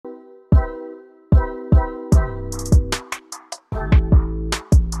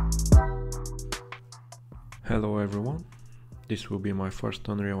Hello everyone, this will be my first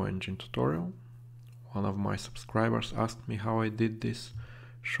Unreal Engine tutorial. One of my subscribers asked me how I did this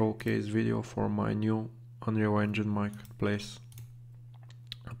showcase video for my new Unreal Engine Marketplace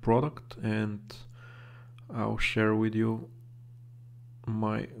product, and I'll share with you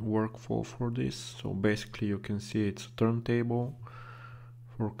my workflow for this. So basically you can see it's a turntable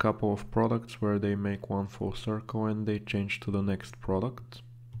for a couple of products where they make one full circle and they change to the next product.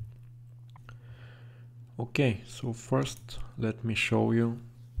 Okay, so first let me show you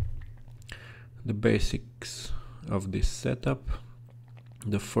the basics of this setup.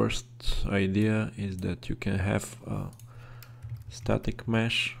 The first idea is that you can have a static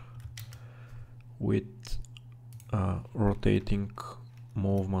mesh with a rotating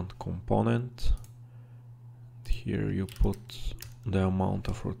movement component. Here you put the amount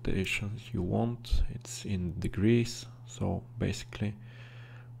of rotations you want. It's in degrees, so basically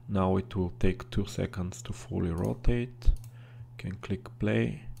now it will take 2 seconds to fully rotate. You can click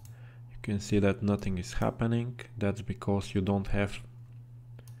play. You can see that nothing is happening. That's because you don't have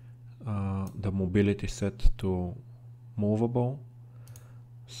the mobility set to movable.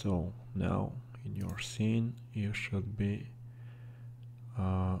 So now in your scene you should be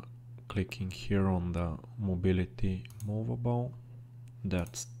clicking here on the mobility movable.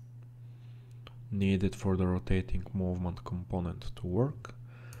 That's needed for the rotating movement component to work.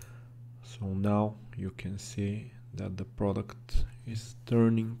 So now you can see that the product is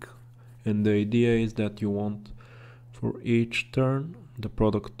turning, and the idea is that you want for each turn the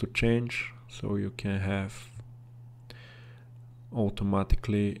product to change, so you can have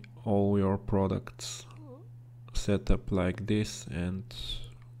automatically all your products set up like this and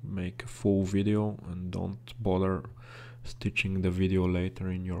make a full video, and don't bother stitching the video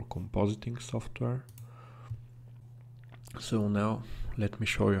later in your compositing software. So now let me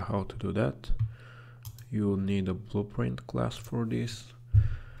show you how to do that. You need a blueprint class for this,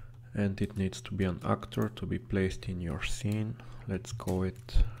 and it needs to be an actor to be placed in your scene. Let's call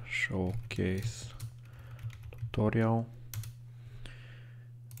it showcase tutorial,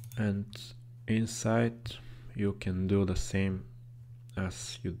 and inside you can do the same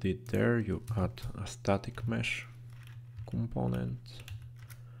as you did there. You add a static mesh component,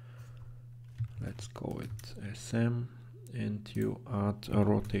 let's call it SM, and you add a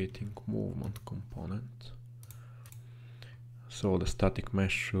rotating movement component. So the static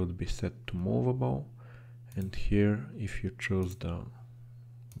mesh should be set to movable, and here if you choose the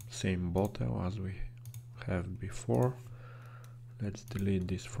same bottle as we have before, let's delete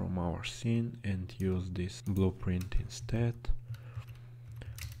this from our scene and use this blueprint instead.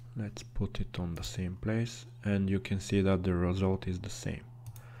 Let's put it on the same place, and you can see that the result is the same.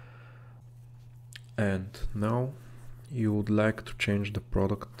 And now you would like to change the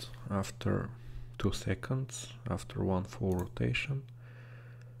product after 2 seconds, after one full rotation.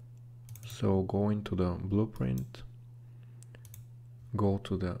 So go into the blueprint, go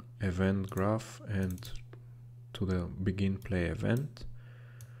to the event graph and to the begin play event.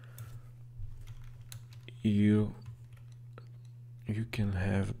 You can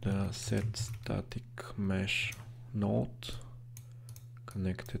have the set static mesh node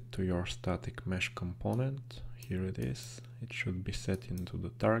connected to your static mesh component. Here it is. It should be set into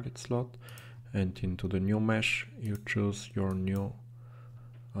the target slot, and into the new mesh you choose your new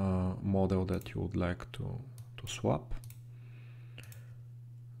model that you would like to swap.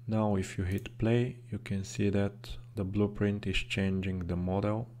 Now if you hit play, you can see that the blueprint is changing the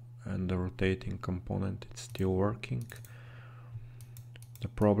model and the rotating component is still working. The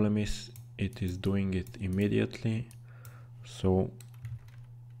problem is it is doing it immediately, so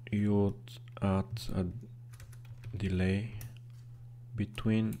you would add a delay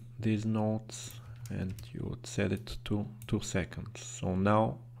between these nodes and you would set it to 2 seconds. So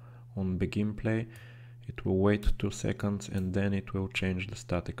now on begin play it will wait 2 seconds and then it will change the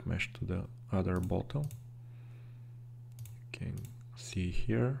static mesh to the other bottle. You can see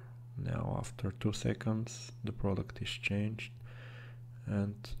here now after 2 seconds the product is changed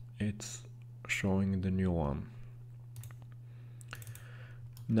and it's showing the new one.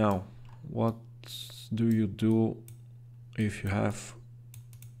 Now what do you do if you have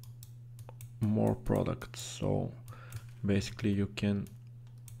more products? So basically you can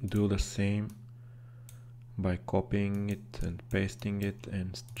do the same by copying it and pasting it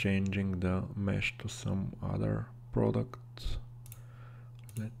and changing the mesh to some other product.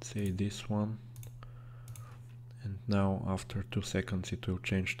 Let's say this one, and now after 2 seconds it will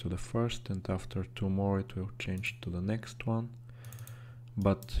change to the first, and after 2 more it will change to the next one.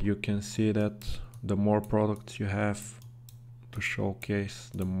 But you can see that the more products you have to showcase,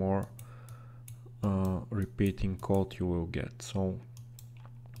 the more repeating code you will get. So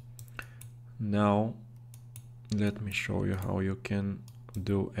now let me show you how you can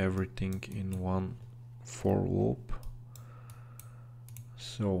do everything in one for loop.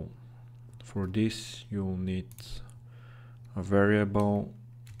 So for this you'll need a variable,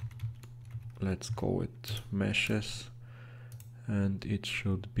 let's call it meshes, and it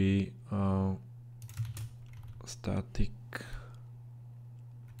should be a static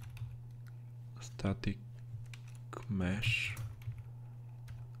mesh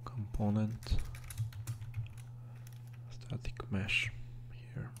component, static mesh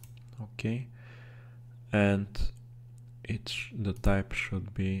here. Okay, and the type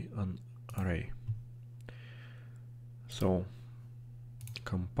should be an array. So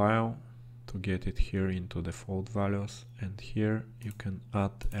compile to get it here into default values, and here you can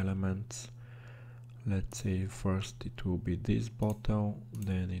add elements. Let's say first it will be this bottle,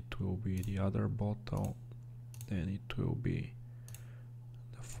 then it will be the other bottle, then it will be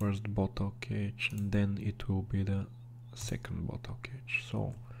the first bottle cage, and then it will be the second bottle cage.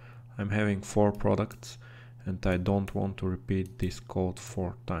 So I'm having 4 products and I don't want to repeat this code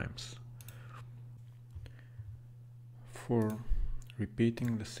 4 times. For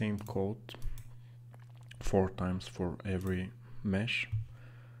repeating the same code 4 times for every mesh,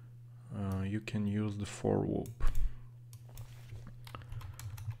 you can use the for loop.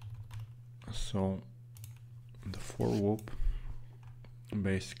 So the for loop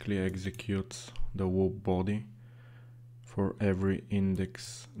basically executes the loop body for every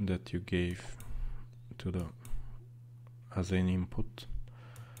index that you gave to the as an input.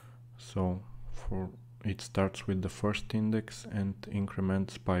 So it starts with the first index and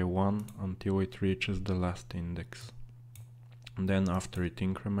increments by 1 until it reaches the last index. And then after it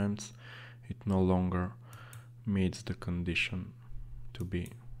increments, it no longer meets the condition to be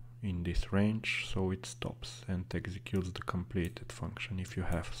in this range, so it stops and executes the completed function if you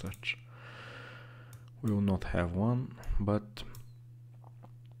have such. We will not have one, but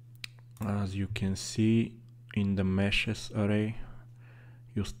as you can see in the meshes array,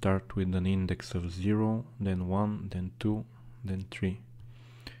 you start with an index of 0, then 1, then 2, then 3.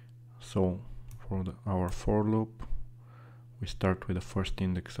 So for our for loop, we start with the first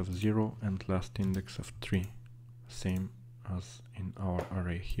index of 0 and last index of 3, same as in our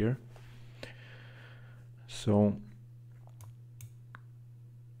array here. So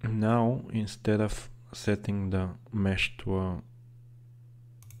now instead of setting the mesh to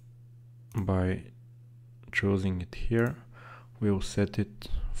by choosing it here, we will set it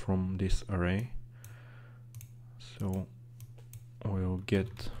from this array. So we'll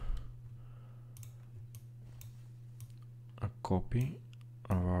get a copy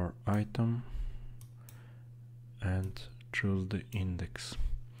of our item and choose the index.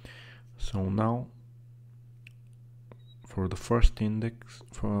 So now for the first index,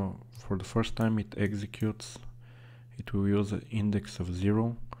 for the first time it executes, it will use an index of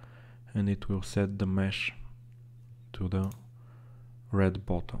 0 and it will set the mesh to the red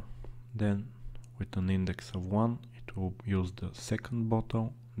bottle. Then with an index of 1 it will use the second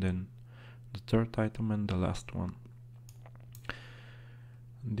bottle, then the third item and the last one.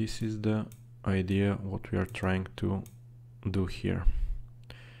 This is the idea what we are trying to do here.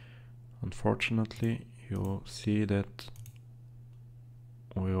 Unfortunately, you see that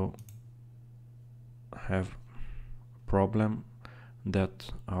we'll have a problem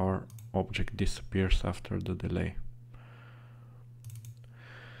that our object disappears after the delay.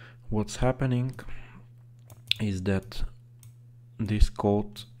 What's happening is that this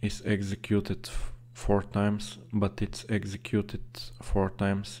code is executed 4 times, but it's executed 4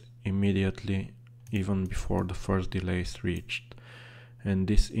 times immediately, even before the first delay is reached. And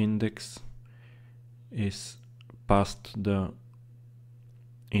this index is past the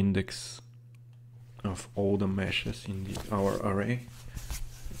index of all the meshes in our array,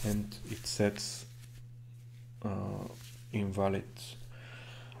 and it sets invalid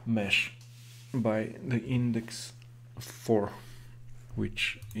mesh by the index 4,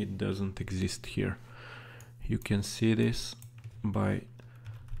 which it doesn't exist here. You can see this by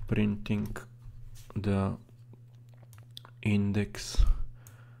printing the index.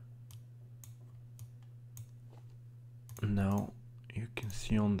 Now you can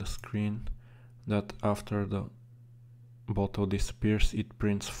see on the screen that after the bottle disappears it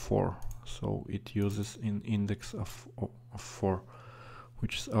prints 4, so it uses an index of 4,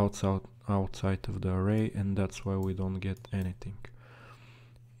 which is outside of the array, and that's why we don't get anything.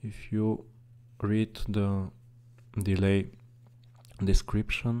 If you read the delay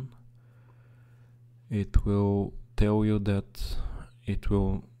description, it will tell you that it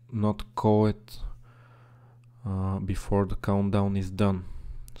will not call it before the countdown is done.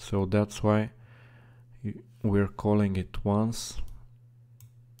 So that's why we're calling it once.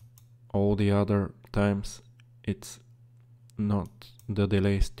 All the other times it's not, the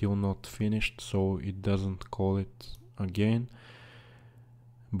delay is still not finished, so it doesn't call it again.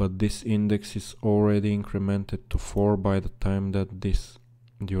 But this index is already incremented to 4 by the time that this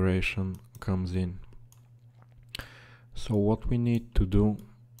duration comes in. So what we need to do,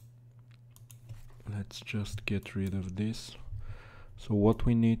 let's just get rid of this. So what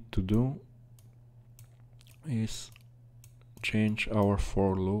we need to do is change our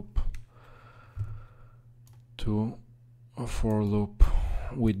for loop to a for loop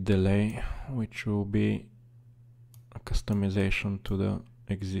with delay, which will be a customization to the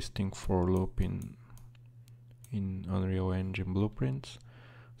existing for loop in Unreal Engine blueprints.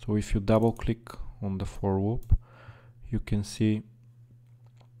 So if you double click on the for loop, you can see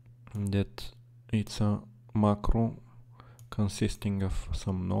that it's a macro consisting of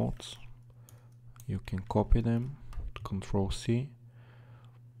some nodes. You can copy them, Control C,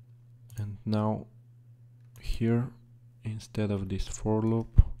 and now here, instead of this for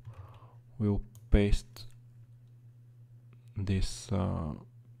loop, we'll paste this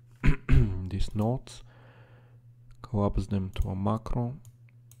these nodes, collapse them to a macro,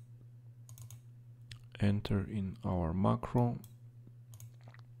 enter in our macro,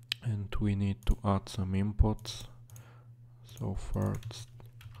 and we need to add some inputs. So first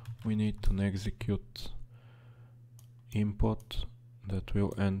we need to execute input that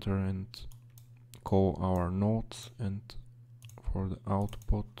will enter and call our nodes, and for the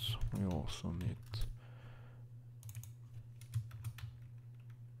output we also need,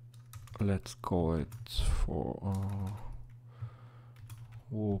 let's call it for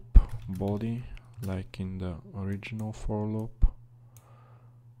loop body, like in the original for loop.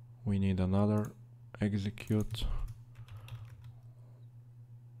 We need another execute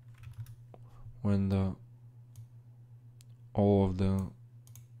when all of the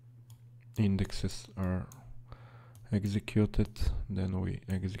indexes are executed, then we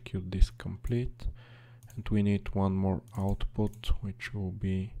execute this complete, and we need one more output, which will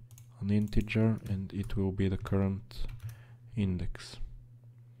be an integer, and it will be the current index.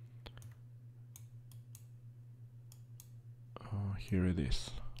 Here it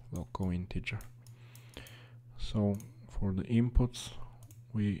is, local integer. So for the inputs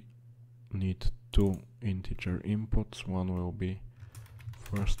we need two integer inputs. One will be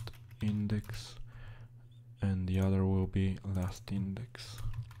first index and the other will be last index.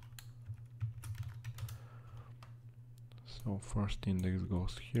 So first index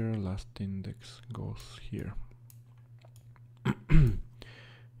goes here, last index goes here.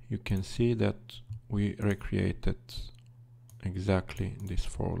 You can see that we recreated exactly this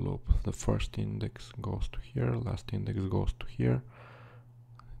for loop. The first index goes to here, last index goes to here,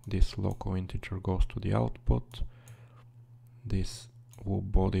 this local integer goes to the output, this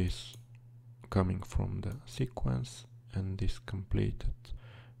loop body is coming from the sequence, and this completed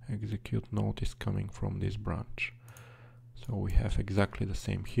execute node is coming from this branch. So we have exactly the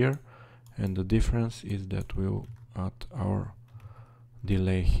same here, and the difference is that we'll add our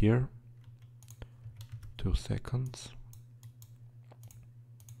delay here, 2 seconds.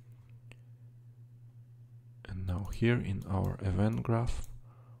 And now here in our event graph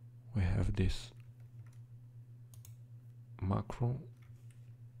we have this macro,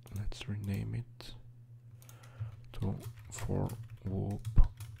 let's rename it to for loop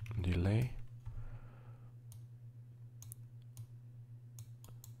delay.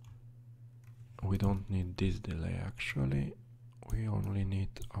 We don't need this delay actually, we only need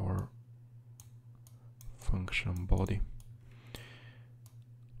our function body.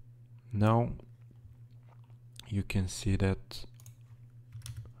 Now you can see that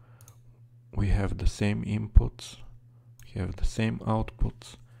we have the same inputs, we have the same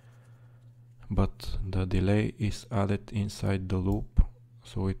outputs, but the delay is added inside the loop,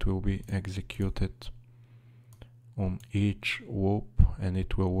 so it will be executed on each loop and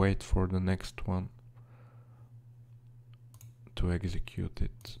it will wait for the next one to execute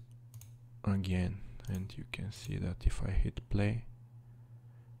it again. And you can see that if I hit play,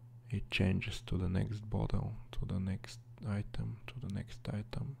 it changes to the next bottle, to the next item, to the next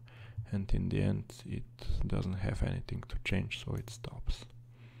item, and in the end it doesn't have anything to change, so it stops.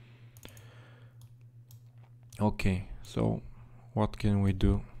 Okay, so what can we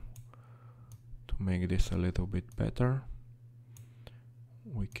do to make this a little bit better?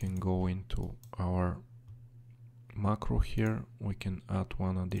 We can go into our macro here, we can add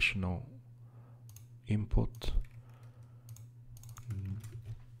one additional input,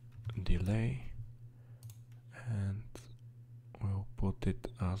 delay, and we'll put it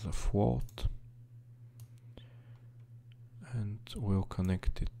as a float, and we'll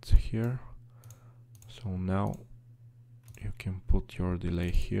connect it here. So now you can put your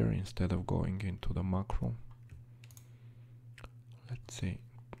delay here instead of going into the macro. Let's say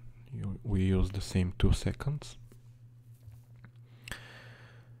we use the same 2 seconds.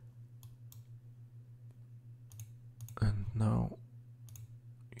 And now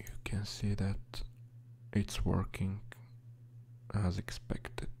you can see that it's working as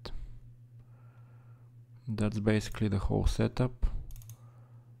expected. That's basically the whole setup.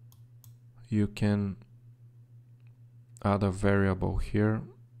 You can add a variable here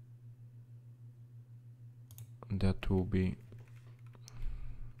that will be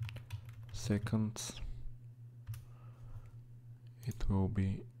seconds. It will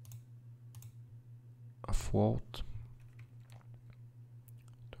be a float.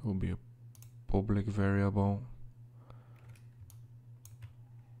 It will be a public variable,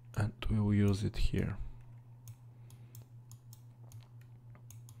 and we'll use it here.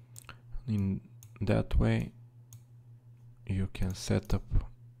 In that way you can set up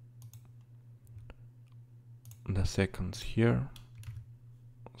the seconds here.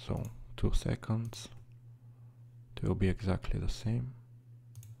 So 2 seconds, it will be exactly the same.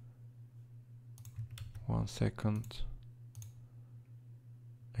 1 second,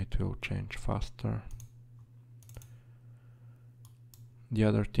 it will change faster. The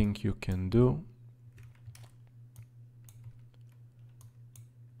other thing you can do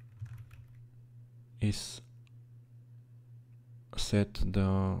is set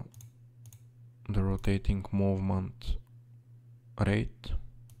the rotating movement rate.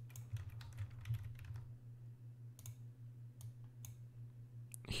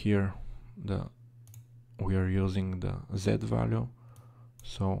 Here we are using the Z value,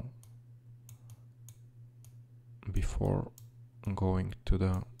 so before going to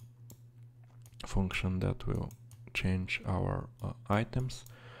the function that will change our items,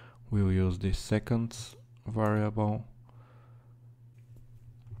 we'll use this seconds variable.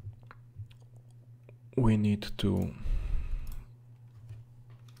 We need to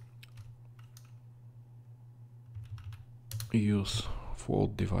use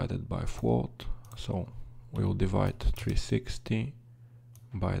float divided by float, so we'll divide 360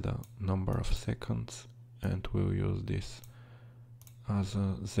 by the number of seconds, and we'll use this as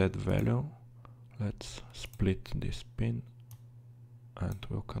a Z value. Let's split this pin and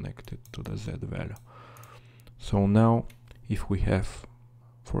we'll connect it to the Z value. So now if we have,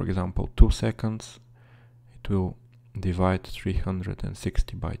 for example, 2 seconds, it will divide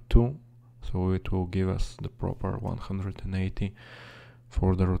 360 by 2, so it will give us the proper 180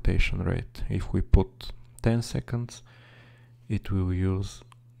 for the rotation rate. If we put 10 seconds, it will use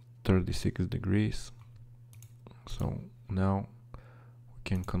 36 degrees. So now we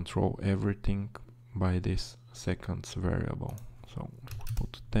can control everything by this seconds variable. So if we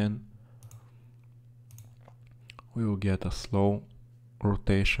put 10, we will get a slow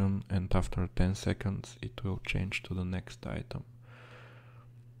rotation, and after 10 seconds it will change to the next item,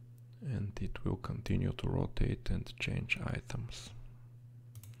 and it will continue to rotate and change items.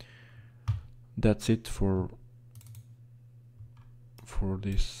 That's it for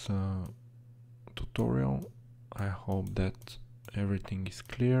this tutorial. I hope that everything is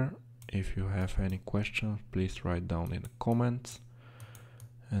clear. If you have any questions, please write down in the comments,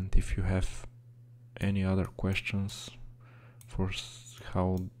 and if you have any other questions for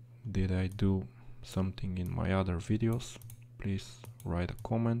how did I do something in my other videos, please write a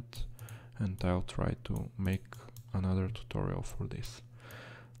comment and I'll try to make another tutorial for this.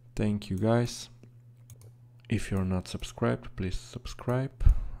 Thank you guys. If you're not subscribed, please subscribe,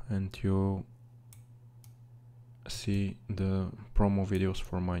 and you see the promo videos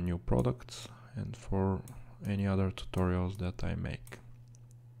for my new products and for any other tutorials that I make.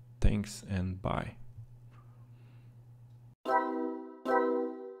 Thanks and bye.